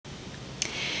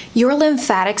Your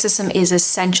lymphatic system is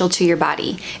essential to your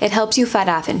body. It helps you fight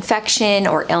off infection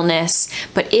or illness,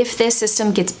 but if this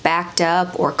system gets backed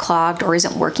up or clogged or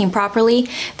isn't working properly,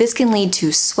 this can lead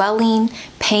to swelling,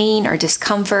 pain, or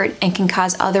discomfort and can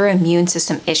cause other immune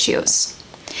system issues.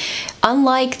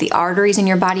 Unlike the arteries in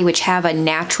your body, which have a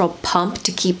natural pump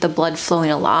to keep the blood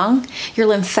flowing along, your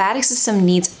lymphatic system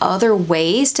needs other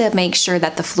ways to make sure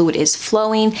that the fluid is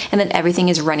flowing and that everything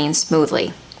is running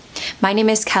smoothly. My name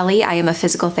is Kelly. I am a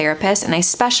physical therapist and I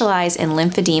specialize in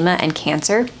lymphedema and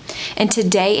cancer. And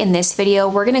today in this video,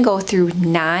 we're going to go through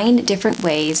 9 different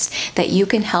ways that you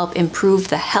can help improve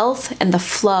the health and the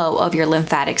flow of your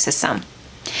lymphatic system.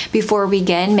 Before we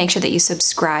begin, make sure that you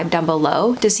subscribe down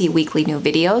below to see weekly new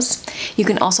videos. You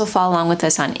can also follow along with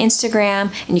us on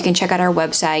Instagram, and you can check out our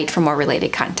website for more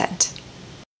related content.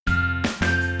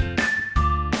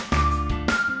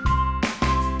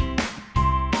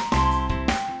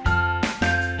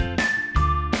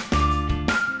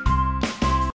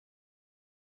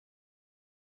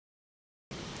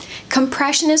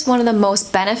 Compression is one of the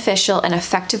most beneficial and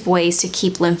effective ways to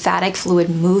keep lymphatic fluid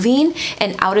moving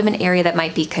and out of an area that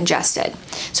might be congested.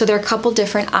 So there are a couple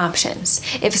different options.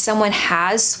 If someone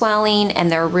has swelling and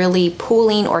they're really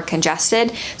pooling or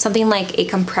congested, something like a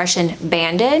compression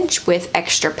bandage with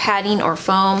extra padding or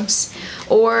foams,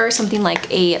 or something like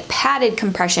a padded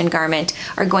compression garment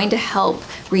are going to help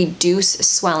reduce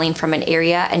swelling from an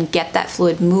area and get that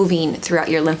fluid moving throughout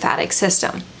your lymphatic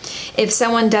system. If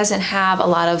someone doesn't have a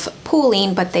lot of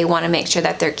pooling, but they want to make sure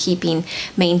that they're keeping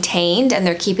maintained and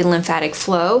they're keeping lymphatic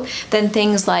flow, then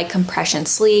things like compression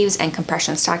sleeves and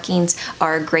compression stockings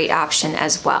are a great option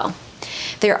as well.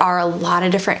 There are a lot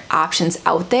of different options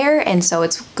out there, and so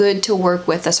it's good to work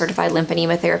with a certified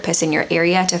lymphedema therapist in your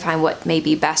area to find what may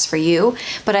be best for you.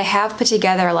 But I have put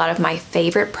together a lot of my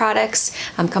favorite products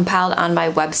compiled on my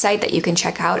website that you can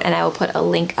check out, and I will put a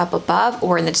link up above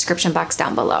or in the description box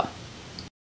down below.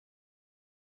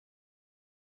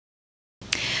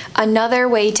 Another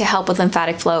way to help with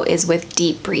lymphatic flow is with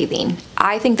deep breathing.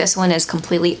 I think this one is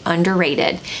completely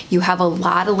underrated. You have a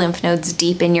lot of lymph nodes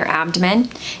deep in your abdomen,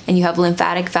 and you have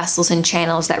lymphatic vessels and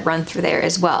channels that run through there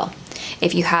as well.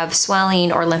 If you have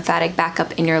swelling or lymphatic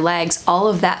backup in your legs, all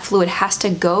of that fluid has to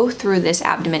go through this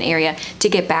abdomen area to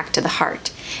get back to the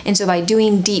heart. And so by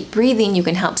doing deep breathing, you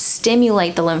can help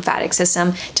stimulate the lymphatic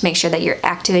system to make sure that you're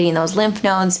activating those lymph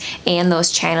nodes and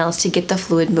those channels to get the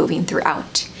fluid moving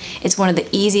throughout. It's one of the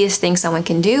easiest things someone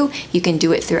can do. You can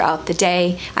do it throughout the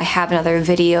day. I have another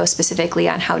video specifically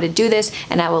on how to do this,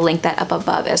 and I will link that up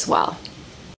above as well.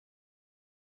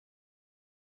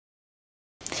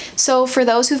 So for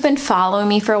those who've been following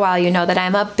me for a while, you know that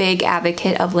I'm a big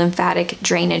advocate of lymphatic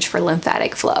drainage for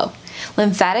lymphatic flow.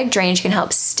 Lymphatic drainage can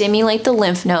help stimulate the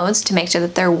lymph nodes to make sure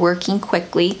that they're working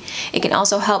quickly. It can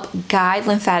also help guide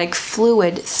lymphatic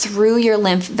fluid through your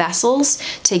lymph vessels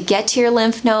to get to your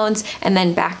lymph nodes and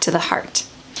then back to the heart.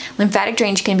 Lymphatic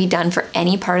drainage can be done for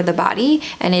any part of the body,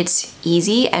 and it's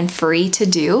easy and free to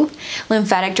do.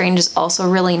 Lymphatic drainage is also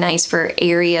really nice for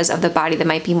areas of the body that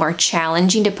might be more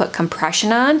challenging to put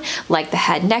compression on, like the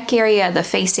head neck area, the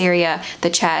face area, the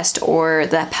chest, or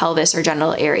the pelvis or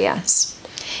genital areas.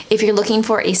 If you're looking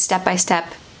for a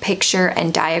step-by-step picture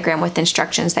and diagram with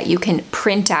instructions that you can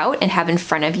print out and have in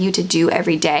front of you to do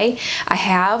every day, I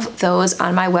have those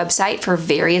on my website for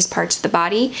various parts of the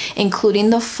body, including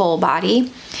the full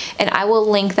body, and I will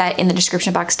link that in the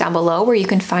description box down below where you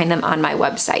can find them on my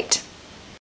website.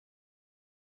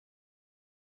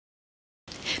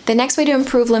 The next way to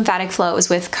improve lymphatic flow is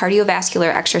with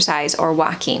cardiovascular exercise or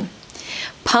walking.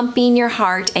 Pumping your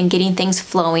heart and getting things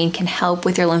flowing can help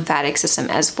with your lymphatic system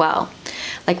as well.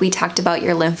 Like we talked about,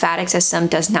 your lymphatic system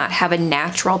does not have a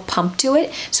natural pump to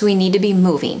it, so we need to be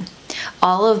moving.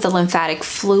 All of the lymphatic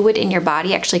fluid in your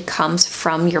body actually comes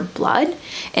from your blood,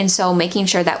 and so making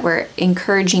sure that we're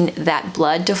encouraging that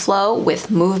blood to flow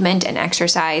with movement and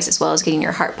exercise, as well as getting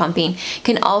your heart pumping,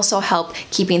 can also help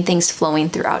keeping things flowing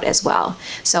throughout as well.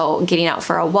 So getting out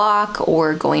for a walk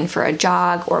or going for a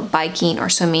jog or biking or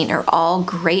swimming are all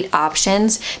great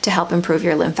options to help improve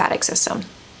your lymphatic system.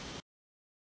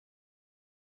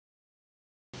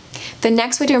 The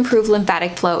next way to improve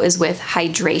lymphatic flow is with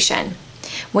hydration.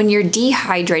 When you're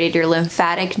dehydrated, your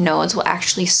lymphatic nodes will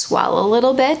actually swell a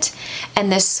little bit,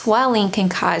 and this swelling can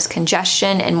cause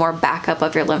congestion and more backup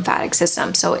of your lymphatic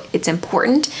system. So it's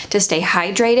important to stay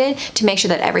hydrated to make sure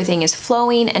that everything is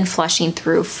flowing and flushing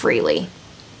through freely.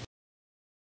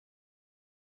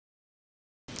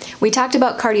 We talked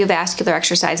about cardiovascular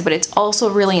exercise, but it's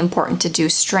also really important to do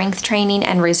strength training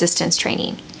and resistance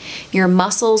training. Your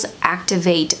muscles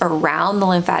activate around the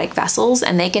lymphatic vessels,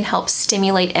 and they can help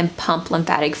stimulate and pump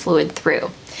lymphatic fluid through.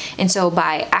 And so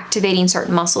by activating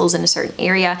certain muscles in a certain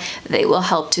area, they will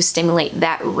help to stimulate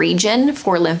that region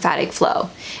for lymphatic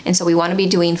flow. And so we want to be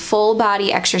doing full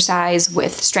body exercise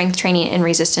with strength training and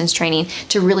resistance training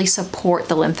to really support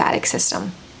the lymphatic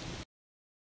system.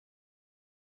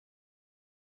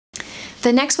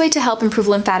 The next way to help improve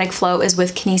lymphatic flow is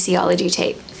with kinesiology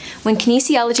tape. When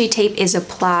kinesiology tape is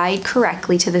applied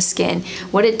correctly to the skin,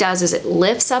 what it does is it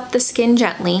lifts up the skin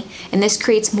gently, and this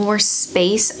creates more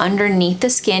space underneath the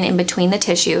skin in between the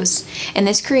tissues, and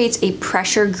this creates a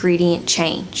pressure gradient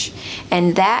change.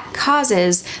 And that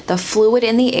causes the fluid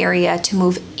in the area to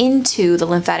move into the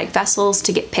lymphatic vessels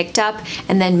to get picked up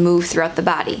and then move throughout the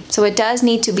body. So it does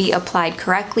need to be applied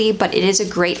correctly, but it is a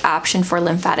great option for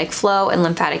lymphatic flow and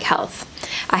lymphatic health.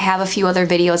 I have a few other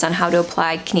videos on how to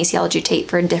apply kinesiology tape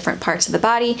for different parts of the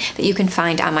body that you can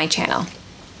find on my channel.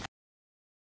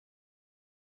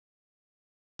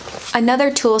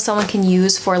 Another tool someone can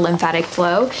use for lymphatic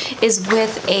flow is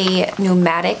with a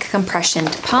pneumatic compression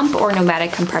pump or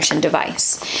pneumatic compression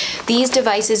device. These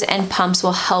devices and pumps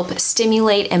will help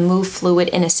stimulate and move fluid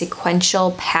in a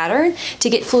sequential pattern to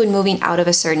get fluid moving out of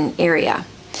a certain area.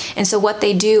 And so what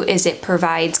they do is it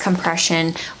provides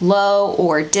compression low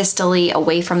or distally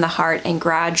away from the heart and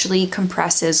gradually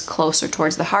compresses closer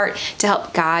towards the heart to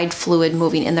help guide fluid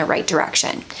moving in the right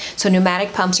direction. So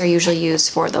pneumatic pumps are usually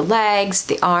used for the legs,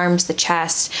 the arms, the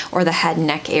chest, or the head and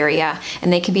neck area,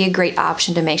 and they can be a great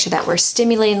option to make sure that we're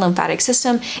stimulating the lymphatic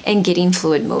system and getting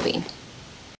fluid moving.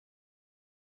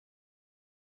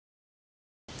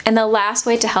 And the last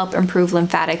way to help improve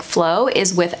lymphatic flow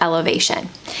is with elevation.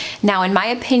 Now, in my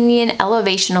opinion,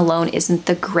 elevation alone isn't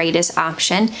the greatest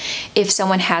option. If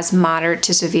someone has moderate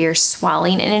to severe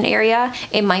swelling in an area,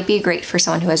 it might be great for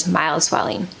someone who has mild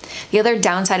swelling. The other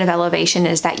downside of elevation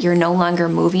is that you're no longer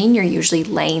moving, you're usually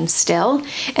laying still,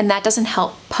 and that doesn't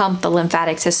help pump the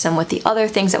lymphatic system with the other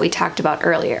things that we talked about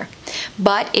earlier.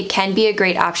 But it can be a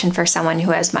great option for someone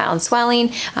who has mild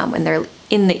swelling when they're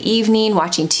in the evening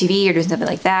watching TV or doing something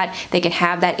like that. They can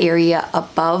have that area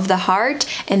above the heart,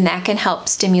 and that can help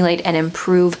stimulate and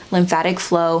improve lymphatic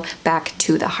flow back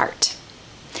to the heart.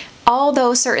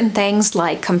 Although certain things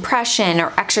like compression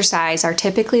or exercise are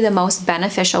typically the most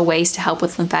beneficial ways to help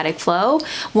with lymphatic flow,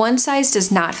 one size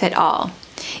does not fit all.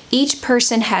 Each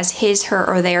person has his, her,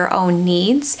 or their own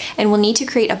needs and will need to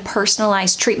create a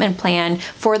personalized treatment plan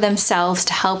for themselves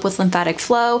to help with lymphatic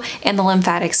flow and the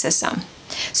lymphatic system.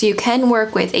 So you can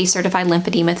work with a certified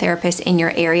lymphedema therapist in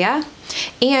your area,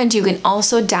 and you can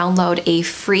also download a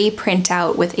free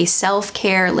printout with a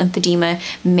self-care lymphedema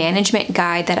management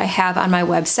guide that I have on my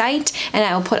website, and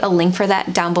I will put a link for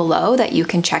that down below that you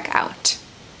can check out.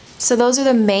 So those are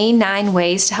the main 9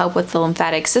 ways to help with the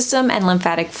lymphatic system and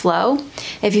lymphatic flow.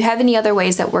 If you have any other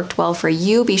ways that worked well for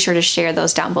you, be sure to share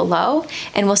those down below,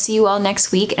 and we'll see you all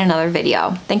next week in another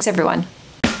video. Thanks, everyone.